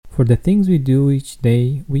For the things we do each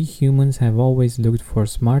day, we humans have always looked for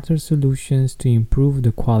smarter solutions to improve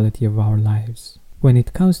the quality of our lives. When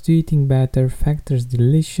it comes to eating better, Factor's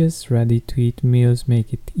delicious, ready-to-eat meals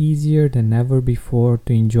make it easier than ever before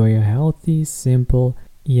to enjoy a healthy, simple,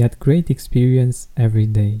 yet great experience every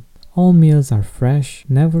day. All meals are fresh,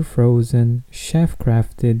 never frozen,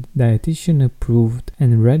 chef-crafted, dietitian-approved,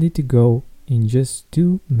 and ready to go in just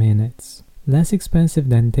 2 minutes. Less expensive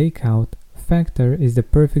than takeout, Factor is the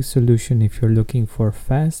perfect solution if you're looking for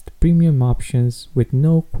fast, premium options with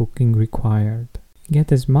no cooking required.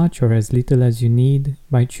 Get as much or as little as you need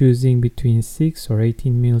by choosing between 6 or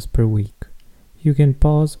 18 meals per week. You can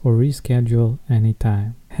pause or reschedule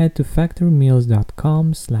anytime. Head to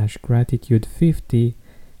factormeals.com/gratitude50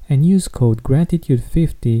 and use code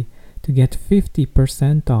gratitude50 to get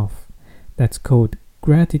 50% off. That's code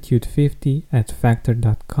gratitude50 at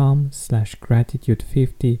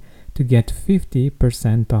factor.com/gratitude50 to get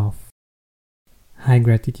 50% off. Hi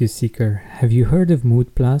Gratitude Seeker, have you heard of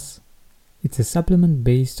Mood Plus? It's a supplement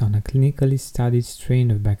based on a clinically studied strain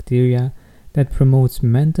of bacteria that promotes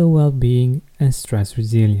mental well-being and stress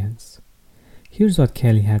resilience. Here's what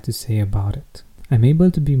Kelly had to say about it. I'm able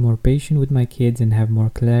to be more patient with my kids and have more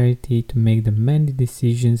clarity to make the many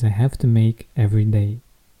decisions I have to make every day.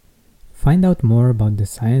 Find out more about the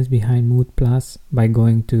science behind Mood Plus by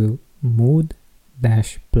going to mood-plus.com.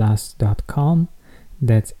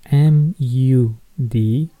 That's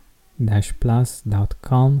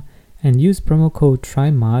MUD-plus.com and use promo code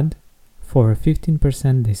TRYMOD for a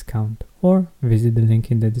 15% discount, or visit the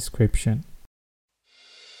link in the description.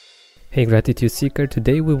 Hey Gratitude Seeker,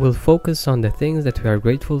 today we will focus on the things that we are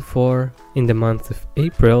grateful for in the month of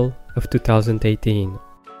April of 2018.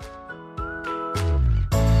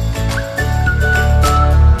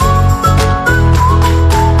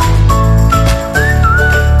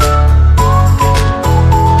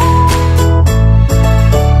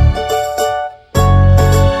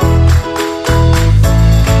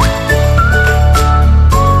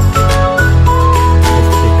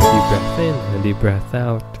 Breath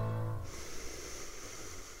out.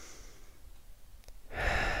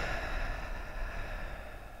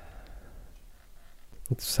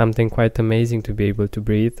 It's something quite amazing to be able to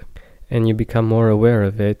breathe, and you become more aware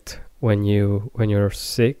of it when you're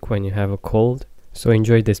sick, when you have a cold. So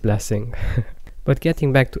enjoy this blessing. But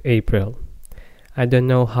getting back to April, I don't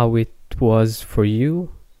know how it was for you,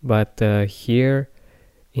 but here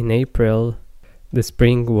in April the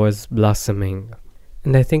spring was blossoming.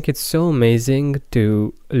 And I think it's so amazing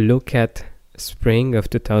to look at spring of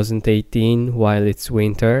 2018 while it's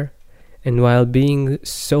winter, and while being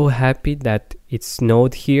so happy that it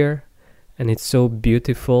snowed here and it's so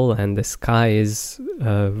beautiful and the sky is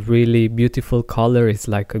a really beautiful color. It's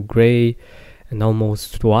like a gray and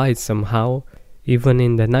almost white somehow. Even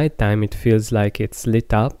in the nighttime it feels like it's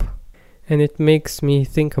lit up, and it makes me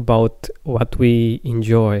think about what we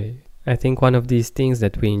enjoy. I think one of these things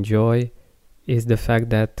that we enjoy is the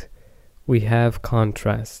fact that we have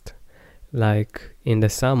contrast. Like in the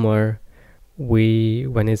summer,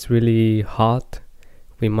 when it's really hot,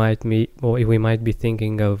 we might be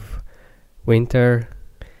thinking of winter,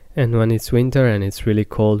 and when it's winter and it's really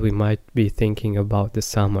cold, we might be thinking about the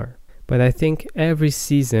summer. But I think every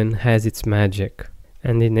season has its magic,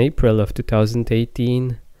 and in April of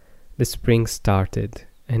 2018 the spring started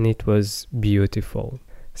and it was beautiful.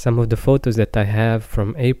 Some of the photos that I have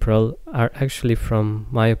from April are actually from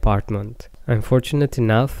my apartment. I'm fortunate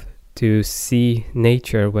enough to see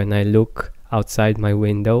nature when I look outside my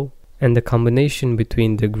window, and the combination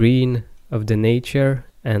between the green of the nature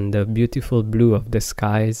and the beautiful blue of the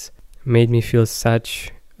skies made me feel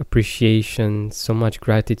such appreciation, so much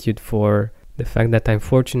gratitude for the fact that I'm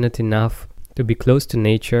fortunate enough to be close to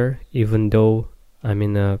nature, even though I'm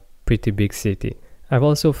in a pretty big city. I've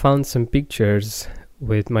also found some pictures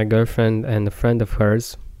with my girlfriend and a friend of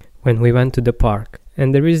hers when we went to the park.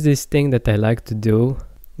 And there is this thing that I like to do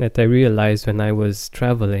that I realized when I was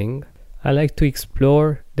traveling. I like to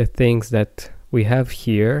explore the things that we have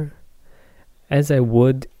here as I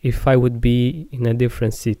would if I would be in a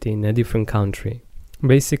different city, in a different country.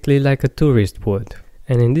 Basically like a tourist would.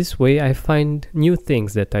 And in this way I find new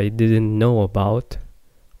things that I didn't know about,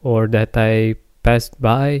 or that I passed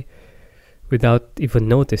by without even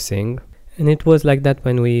noticing. And it was like that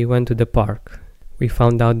when we went to the park. We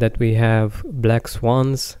found out that we have black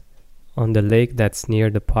swans on the lake that's near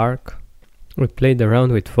the park. We played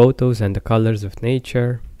around with photos and the colors of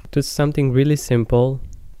nature. It was something really simple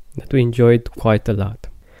that we enjoyed quite a lot.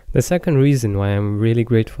 The second reason why I'm really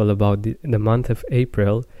grateful about the month of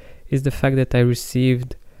April is the fact that I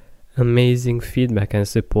received amazing feedback and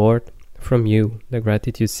support from you, the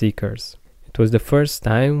gratitude seekers. It was the first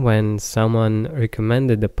time when someone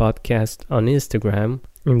recommended the podcast on Instagram,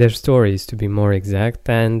 in their stories to be more exact,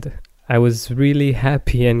 and I was really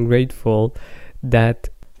happy and grateful that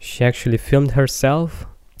she actually filmed herself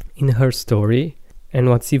in her story. And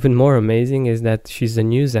what's even more amazing is that she's a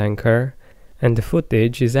news anchor, and the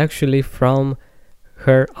footage is actually from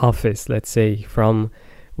her office, let's say, from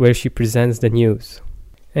where she presents the news.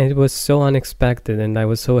 And it was so unexpected, and I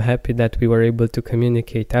was so happy that we were able to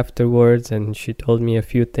communicate afterwards, and she told me a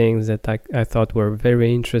few things that I thought were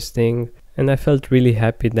very interesting. And I felt really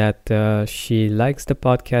happy that she likes the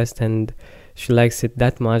podcast, and she likes it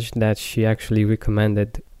that much that she actually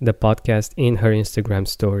recommended the podcast in her Instagram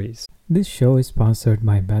stories. This show is sponsored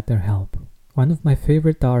by BetterHelp. One of my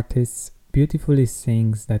favorite artists beautifully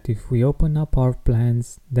sings that if we open up our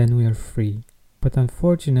plans, then we are free. But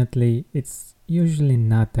unfortunately, it's usually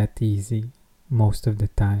not that easy, most of the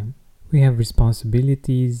time. We have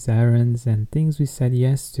responsibilities, errands, and things we said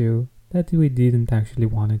yes to that we didn't actually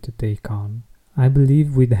want to take on. I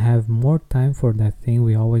believe we'd have more time for that thing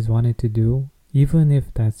we always wanted to do, even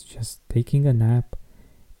if that's just taking a nap,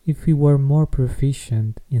 if we were more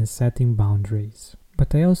proficient in setting boundaries.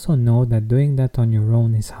 But I also know that doing that on your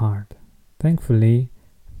own is hard. Thankfully,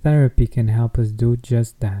 therapy can help us do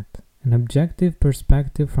just that. An objective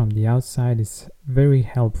perspective from the outside is very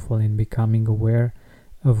helpful in becoming aware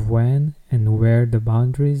of when and where the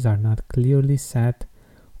boundaries are not clearly set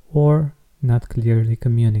or not clearly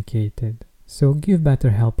communicated. So give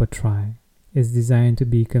BetterHelp a try. It's designed to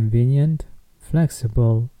be convenient,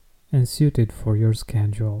 flexible, and suited for your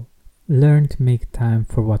schedule. Learn to make time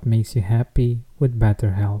for what makes you happy with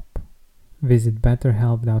BetterHelp. Visit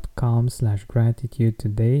betterhelp.com/gratitude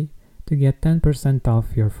today to get 10%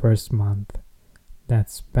 off your first month.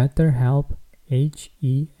 That's BetterHelp,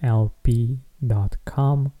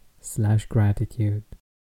 HELP.com/gratitude.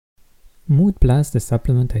 Mood Plus, the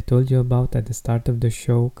supplement I told you about at the start of the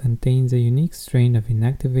show, contains a unique strain of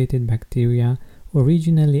inactivated bacteria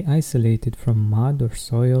originally isolated from mud or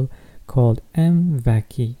soil called M.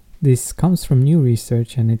 vaccae. This comes from new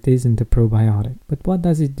research and it isn't a probiotic. But what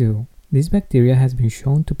does it do? This bacteria has been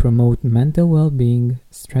shown to promote mental well-being,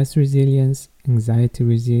 stress resilience, anxiety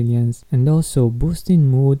resilience, and also boosting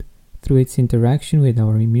mood through its interaction with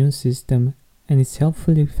our immune system and its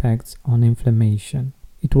helpful effects on inflammation.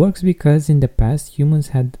 It works because in the past humans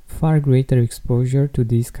had far greater exposure to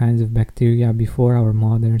these kinds of bacteria before our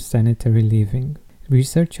modern sanitary living.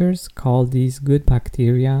 Researchers call these good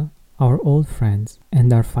bacteria our old friends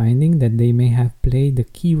and are finding that they may have played a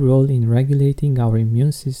key role in regulating our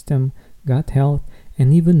immune system, gut health,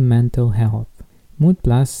 and even mental health. Mood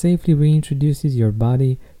Plus safely reintroduces your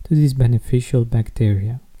body to these beneficial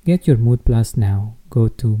bacteria. Get your Mood Plus now. Go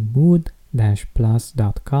to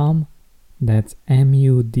mood-plus.com. That's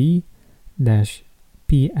MUD-PLUS.com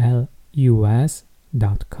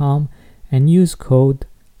and use code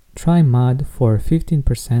TRYMUD for a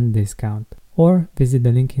 15% discount. Or visit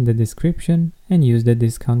the link in the description and use the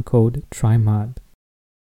discount code TRYMUD.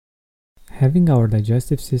 Having our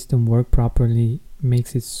digestive system work properly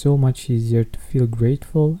makes it so much easier to feel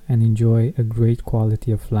grateful and enjoy a great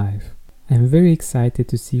quality of life. I'm very excited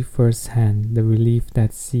to see firsthand the relief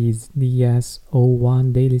that Seed's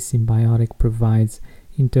DS-01 Daily Symbiotic provides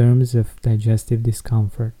in terms of digestive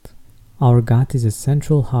discomfort. Our gut is a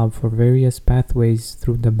central hub for various pathways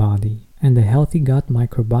through the body, and a healthy gut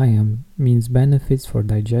microbiome means benefits for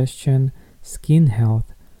digestion, skin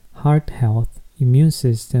health, heart health, immune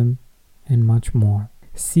system, and much more.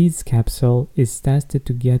 Seed's capsule is tested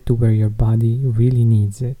to get to where your body really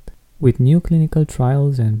needs it. With new clinical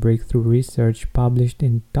trials and breakthrough research published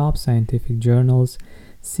in top scientific journals,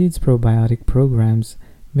 Seed's probiotic programs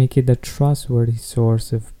make it a trustworthy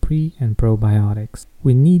source of pre- and probiotics.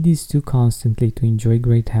 We need these two constantly to enjoy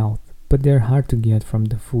great health, but they're hard to get from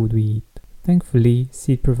the food we eat. Thankfully,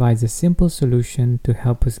 Seed provides a simple solution to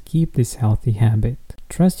help us keep this healthy habit.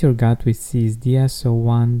 Trust your gut with Seed's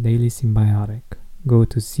DS-01 Daily Symbiotic. Go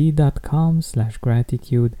to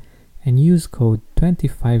seed.com/gratitude and use code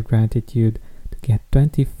 25gratitude to get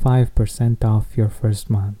 25% off your first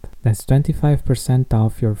month. That's 25%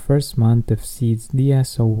 off your first month of Seed's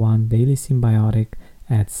DS-01 Daily Symbiotic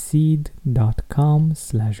at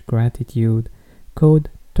seed.com/gratitude, code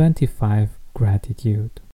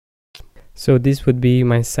 25gratitude. So this would be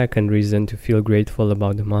my second reason to feel grateful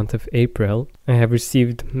about the month of April. I have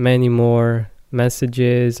received many more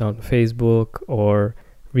messages on Facebook or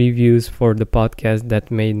reviews for the podcast that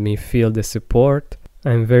made me feel the support.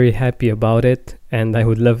 I'm very happy about it and I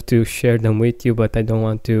would love to share them with you, but I don't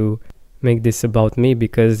want to make this about me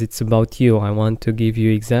because it's about you. I want to give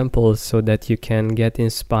you examples so that you can get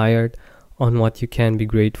inspired on what you can be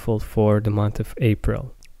grateful for the month of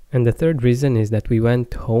April. And the third reason is that we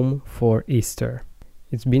went home for Easter.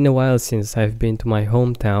 It's been a while since I've been to my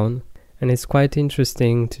hometown, and it's quite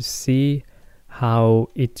interesting to see how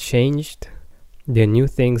it changed, the new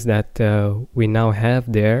things that we now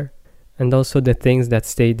have there, and also the things that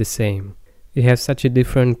stayed the same. You have such a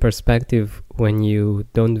different perspective when you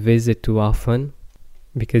don't visit too often,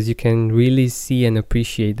 because you can really see and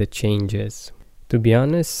appreciate the changes. To be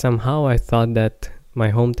honest, somehow I thought that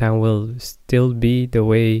my hometown will still be the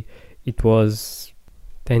way it was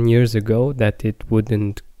 10 years ago, that it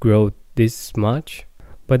wouldn't grow this much.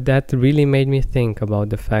 But that really made me think about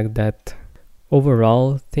the fact that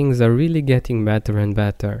overall things are really getting better and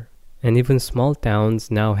better. And even small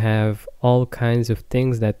towns now have all kinds of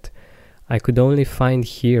things that I could only find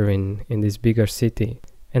here in this bigger city.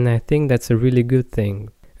 And I think that's a really good thing.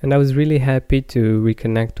 And I was really happy to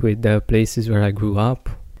reconnect with the places where I grew up,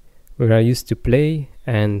 where I used to play,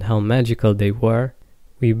 and how magical they were.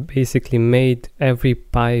 We basically made every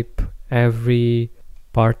pipe, every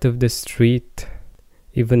part of the street,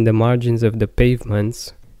 even the margins of the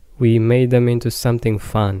pavements, we made them into something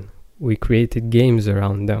fun. We created games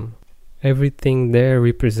around them. Everything there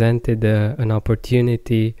represented an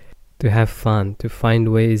opportunity to have fun, to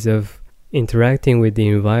find ways of interacting with the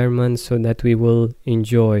environment so that we will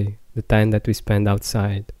enjoy the time that we spend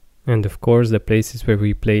outside. And of course, the places where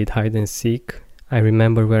we played hide and seek. I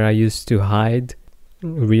remember where I used to hide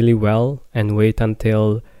really well and wait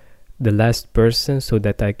until the last person so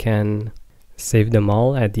that I can save them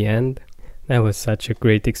all at the end. That was such a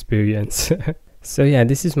great experience. So yeah,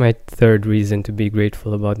 this is my third reason to be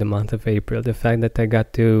grateful about the month of April. The fact that I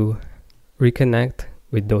got to reconnect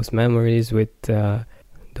with those memories, with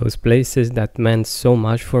those places that meant so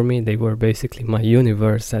much for me. They were basically my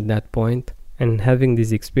universe at that point. And having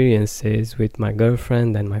these experiences with my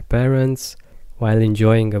girlfriend and my parents while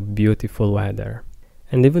enjoying a beautiful weather.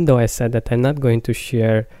 And even though I said that I'm not going to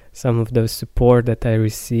share some of the support that I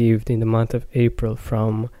received in the month of April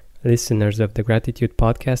from listeners of the Gratitude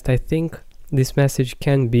Podcast, I think this message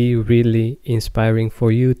can be really inspiring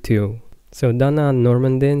for you too. So Donna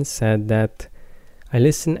Normandin said that I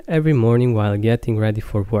listen every morning while getting ready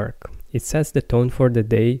for work. It sets the tone for the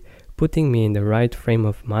day, putting me in the right frame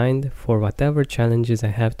of mind for whatever challenges I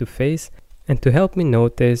have to face and to help me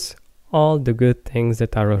notice all the good things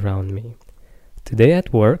that are around me. Today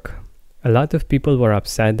at work, a lot of people were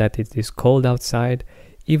upset that it is cold outside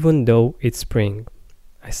even though it's spring.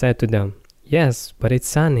 I said to them, yes, but it's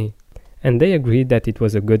sunny. And they agreed that it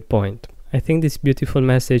was a good point. I think this beautiful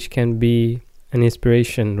message can be an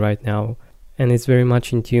inspiration right now, and it's very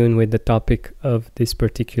much in tune with the topic of this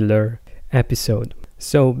particular episode.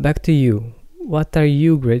 So back to you. What are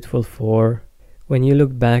you grateful for when you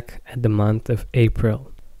look back at the month of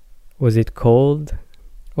April? Was it cold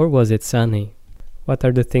or was it sunny? What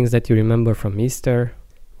are the things that you remember from Easter?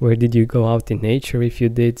 Where did you go out in nature if you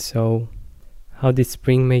did so? How did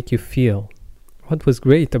spring make you feel? What was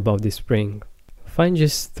great about this spring? Find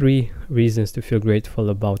just 3 reasons to feel grateful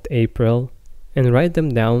about April and write them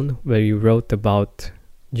down where you wrote about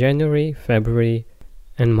January, February,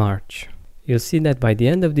 and March. You'll see that by the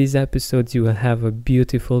end of these episodes you will have a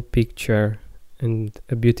beautiful picture and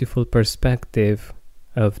a beautiful perspective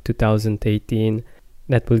of 2018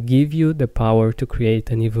 that will give you the power to create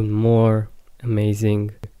an even more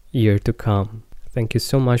amazing year to come. Thank you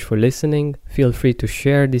so much for listening. Feel free to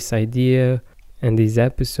share this idea and these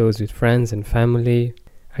episodes with friends and family.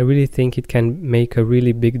 I really think it can make a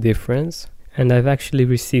really big difference, and I've actually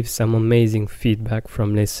received some amazing feedback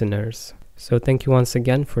from listeners. So thank you once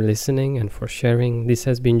again for listening and for sharing. This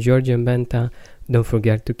has been George Mbenta. Don't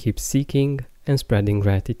forget to keep seeking and spreading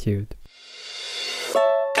gratitude.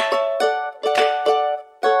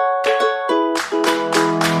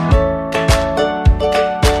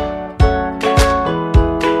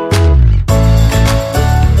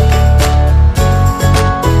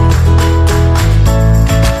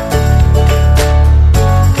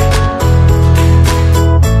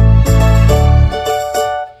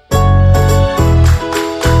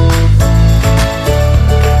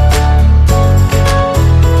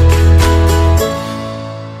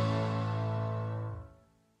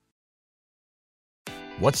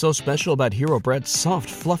 What's so special about Hero Bread's soft,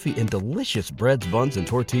 fluffy, and delicious breads, buns, and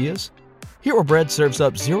tortillas? Hero Bread serves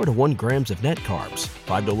up 0 to 1 grams of net carbs,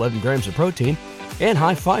 5 to 11 grams of protein, and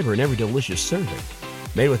high fiber in every delicious serving.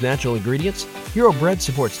 Made with natural ingredients, Hero Bread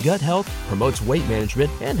supports gut health, promotes weight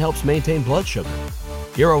management, and helps maintain blood sugar.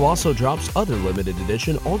 Hero also drops other limited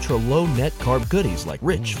edition ultra-low net carb goodies like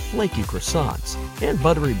rich, flaky croissants and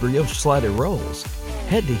buttery brioche slider rolls.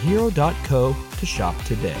 Head to hero.co to shop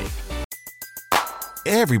today.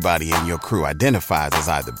 Everybody in your crew identifies as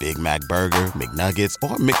either Big Mac Burger, McNuggets,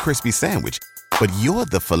 or McCrispy Sandwich. But you're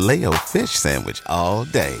the Filet-O-Fish Sandwich all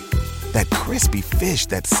day. That crispy fish,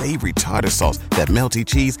 that savory tartar sauce, that melty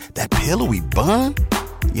cheese, that pillowy bun.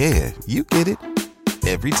 Yeah, you get it.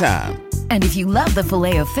 Every time. And if you love the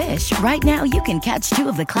Filet-O-Fish, right now you can catch 2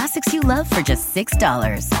 of the classics you love for just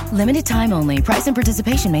 $6. Limited time only. Price and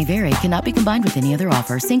participation may vary. Cannot be combined with any other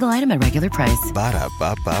offer. Single item at regular price.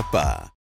 Ba-da-ba-ba-ba.